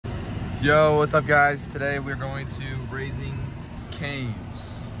Yo, what's up, guys? Today we're going to Raising Cane's.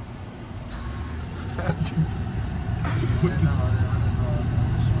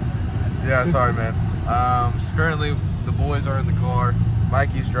 Yeah, sorry, man. Currently the boys are in the car.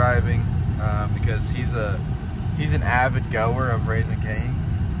 Mikey's driving because he's an avid goer of Raising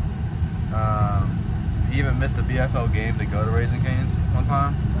Cane's. He even missed a BFL game to go to Raising Cane's one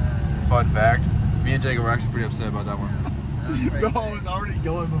time. Fun fact. Me and Jacob were actually pretty upset about that one. No, I was already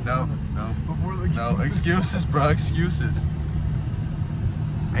going before. No, excuses, bro, excuses.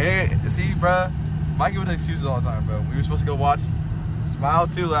 Hey, see, bro, Mikey with excuses all the time, bro. We were supposed to go watch Smile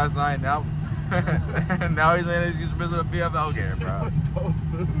 2 last night. Now, now he's made an excuse for missing a BFL game, bro.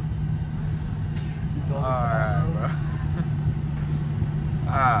 Alright, bro.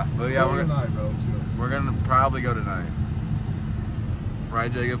 But yeah, we're gonna probably go tonight.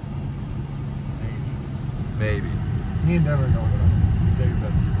 Right, Jacob? Maybe. Me and Never know what Jacob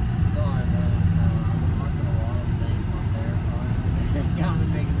does. Sorry, man. I've been watching a lot of things on Terrifier. It's kind of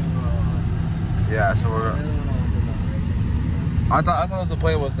making me want to watch. Yeah, so we're I really gonna. want to watch it. I thought it was the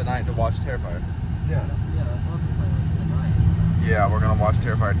plan was tonight to watch Terrifier. Yeah. Yeah, I thought the plan was tonight. Yeah, we're gonna watch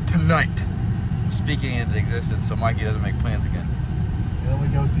Terrifier tonight. Speaking into existence, so Mikey doesn't make plans again. And then we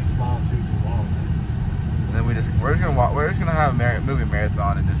go see Smile 2 tomorrow. And then we're just gonna have a movie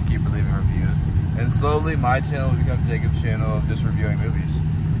marathon and just keep leaving reviews. And slowly, my channel will become Jacob's channel of just reviewing movies.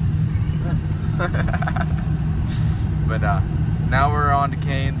 But now we're on to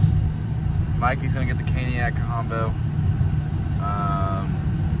Cane's. Mikey's gonna get the Caniac combo. I'm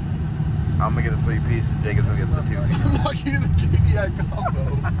gonna get the 3-piece, and Jacob's gonna get the 2-piece. Lucky the Caniac combo.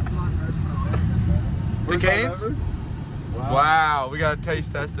 That's my first time. The Cane's? Wow, we gotta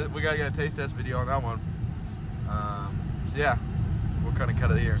taste test it. We gotta get a taste test video on that one. So yeah, we'll kind of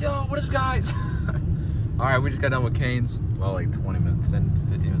cut it here. Yo, what is up, guys? All right, we just got done with Cane's. Well, like 20 minutes,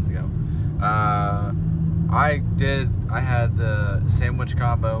 15 minutes ago. I had the sandwich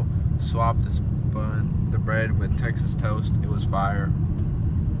combo. Swapped the bread with Texas toast. It was fire.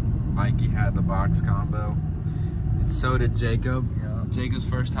 Mikey had the box combo. And so did Jacob. Yeah. Jacob's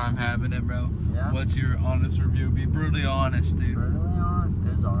first time having it, bro. Yeah. What's your honest review? Be brutally honest, dude. Brutally honest,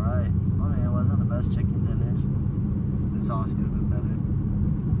 it was alright. I mean, it wasn't the best chicken dinners. The sauce could have been better.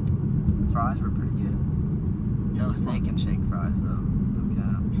 The fries were pretty good. No steak and shake fries, though.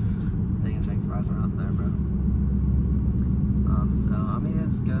 Okay. Steak and shake fries are out there, bro. So, I mean,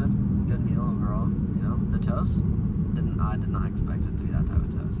 it's good. Good meal overall. You know, the toast, I did not expect it to be that type of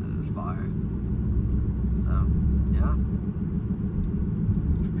toast. It was fire. So, yeah.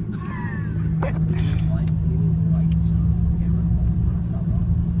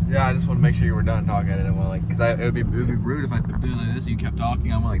 Yeah, I just want to make sure you were done talking. I didn't want to, like, because it would be rude if I did like this and you kept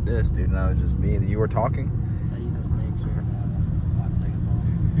talking. I'm like this, dude, and that was just me and you were talking. So you just make sure to have a 5-second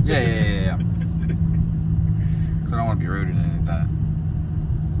pause. Yeah. Because I don't want to be rude or anything like that.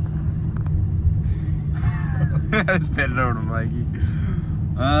 I just spit it over to Mikey.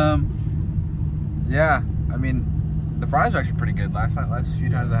 Yeah, I mean, the fries are actually pretty good. Last few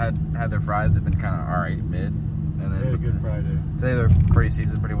times I had their fries, they've been kind of alright, mid. And then They had a good Friday. Today they're pretty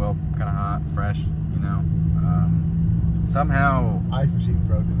seasoned, pretty well, kind of hot, fresh, you know. Somehow Ice machine's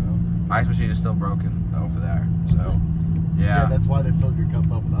broken though. ice machine is still broken over there. So Yeah, that's why they filled your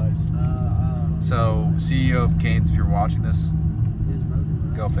cup up with ice. So CEO of Cane's, if you're watching this, It's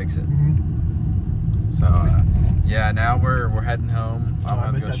broken, go fix it. Mm-hmm. So yeah, now we're heading home. So I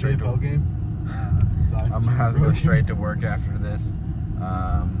missed that BFL game. I'm gonna have to go straight to work after this.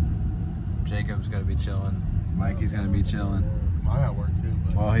 Jacob's gonna be chilling. Mikey's gonna be chilling. I got work too.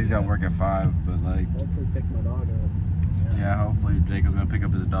 But Well, he's got work at 5, but like, Hopefully pick my dog up. yeah, hopefully Jacob's gonna pick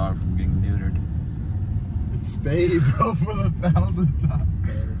up his dog from getting neutered. It's spayed, bro, for the 1,000th time.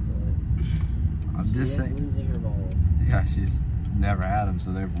 I'm just saying. Losing her balls. Yeah, she's never had them,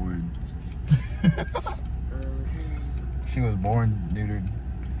 so therefore she was born neutered.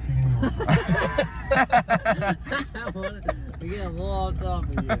 We're getting a little off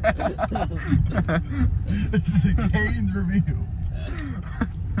topic here. This is a Cane's review.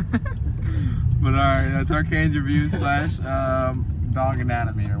 But alright, that's our Cane's review / dog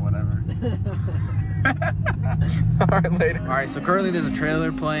anatomy or whatever. Alright, later. Alright, so currently there's a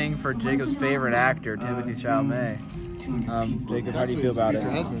trailer playing for Jacob's favorite actor, Timothée Chalamet. Jacob, how do you feel about it? I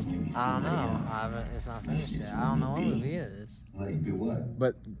don't know. It's not finished yet. I don't know what movie it is.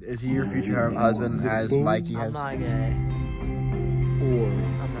 But is he your future husband as Mikey has? I'm not gay.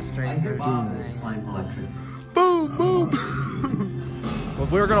 I'm a straight person. Boom, boom. Well,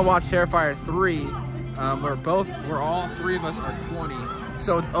 if we were gonna watch Terrifier 3, we're all 3 of us are 20,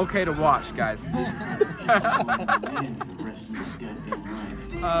 so it's okay to watch, guys.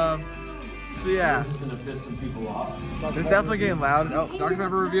 So yeah, This is gonna piss some people off. it's definitely getting loud. Oh, Dr.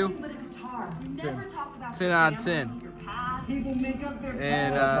 Pepper review. 10 out of 10.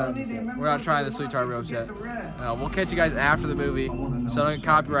 And we're not trying the Sweet Tart Ropes yet. We'll catch you guys after the movie. So I don't get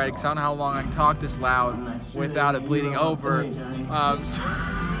copyrighted because I don't know how long I can talk this loud without it bleeding over.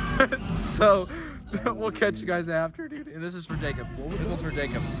 So we'll catch you guys after, dude. And this is for Jacob. This one's for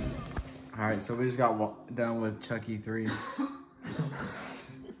Jacob. All right, so we just got done with Chucky 3.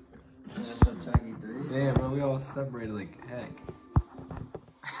 Chucky 3. Damn, bro, we all separated like heck.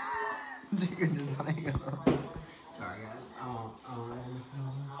 Jacob just hung up. Sorry, guys.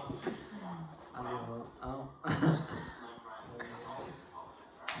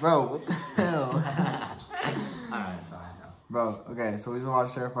 Bro, what the hell? Alright, sorry. Bro, okay, so we just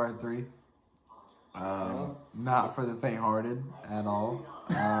watched Terrifier 3. Not for the faint-hearted at all.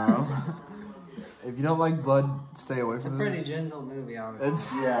 If you don't like blood, stay away It's a from pretty it. gentle movie, I would It's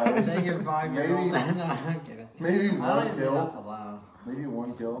Take your 5-year-old. No, I'm kidding. Maybe I don't one even think kill. that's allowed. Maybe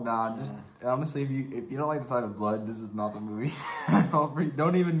one kill. Nah, just honestly, if you don't like the sight of blood, this is not the movie.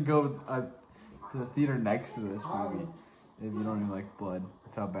 Don't even go to the theater next to this movie if you don't even like blood.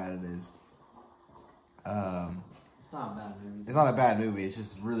 That's how bad it is. It's not a bad movie. It's not a bad movie. It's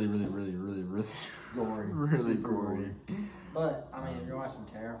just really Gory. really Super gory. But I mean, if you're watching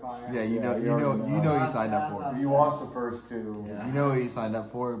Terrifier, Yeah, you know you signed up for. You watched the first two. Yeah. You know what you signed up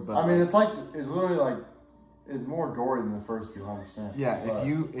for, but I mean, it's literally like, it's more gory than the first two, 100%. yeah, But if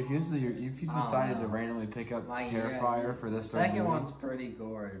you decided to randomly pick up Like, Terrifier for this third second movie, one's pretty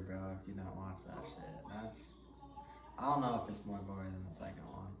gory, bro. If you don't watch that shit, I don't know if it's more gory than the second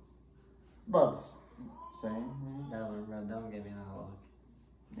one. it's about the same. Don't give me that look.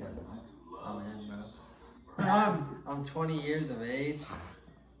 Yeah. I'm in, bro. I'm 20 years of age.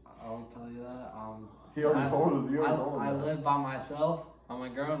 I'll tell you that. He already told him. I live by myself. I'm a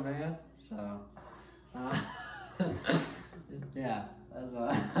grown man, so. Yeah, that's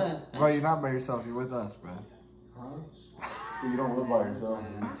what. bro, you're not by yourself. You're with us, bro. Huh? You don't live by yourself.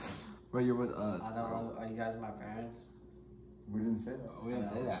 Bro, you're with us. I don't live. Are you guys my parents? We didn't say that. We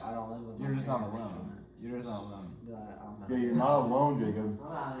didn't say that. I don't live with You're my just not parents. alone. You're just not alone. Yeah, you're not alone, Jacob.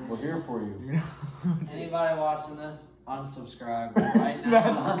 We're here for you. You're Anybody watching this, unsubscribe right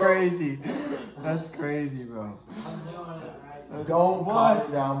now. That's crazy. That's crazy, bro. I'm doing it right now. Don't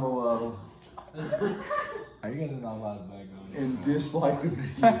comment down below Are you guys not allowed back on and dislike the video.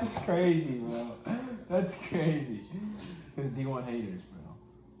 That's crazy, bro. That's crazy. Because you want haters, bro.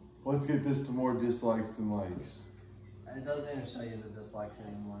 Let's get this to more dislikes than likes. It doesn't even show you the dislikes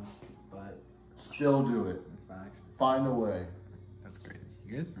anymore, but Still do it. in fact, Find a way. That's crazy.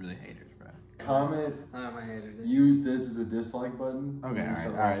 You guys are really haters, bro. Comment. I'm a hater. Dude. Use this as a dislike button. Okay,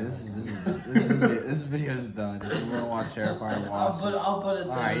 alright. This video is done. If you want to watch Terrifier, watch it. I'll put it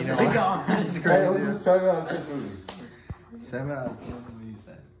there. Alright, you know what? It's Hey, crazy. let's just 7 out of 10 movie. 7 out of 10. What do you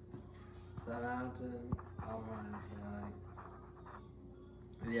say? 7 out of 10. I'll run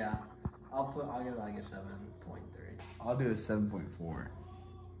like. Yeah, I'll give it like a 7.3. I'll do a 7.4.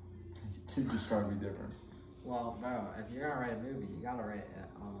 To just try to be different. Well, bro, if you're gonna rate a movie, you gotta rate it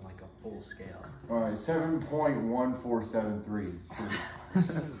on like a full scale. Alright, 7.1473.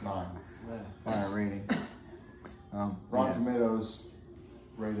 9. Fire rating. Rotten Tomatoes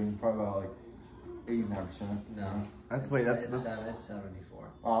rating probably about like 89%. No. That's It's 74.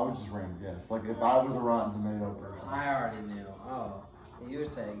 I would just rank yes. Like if I was a Rotten Tomato person. I already knew. Oh, you would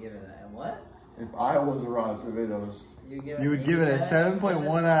say give it a what? If I was a Rotten Tomatoes, You would give it a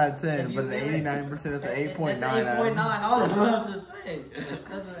 7.1 out of 10, If but you an give it- 89%, it's an 8.9 It's out of 8.9. All I have to say.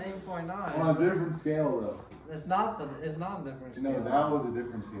 That's an 8.9. on a different scale though. It's not a different scale. No, that was a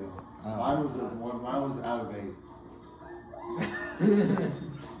different scale. Oh. Mine was out of 8.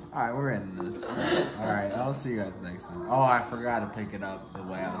 Alright, we're ending this. Alright, I'll see you guys next time. Oh, I forgot to pick it up the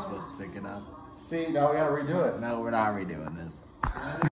way I was supposed to pick it up. See, now we gotta redo it. No, we're not redoing this.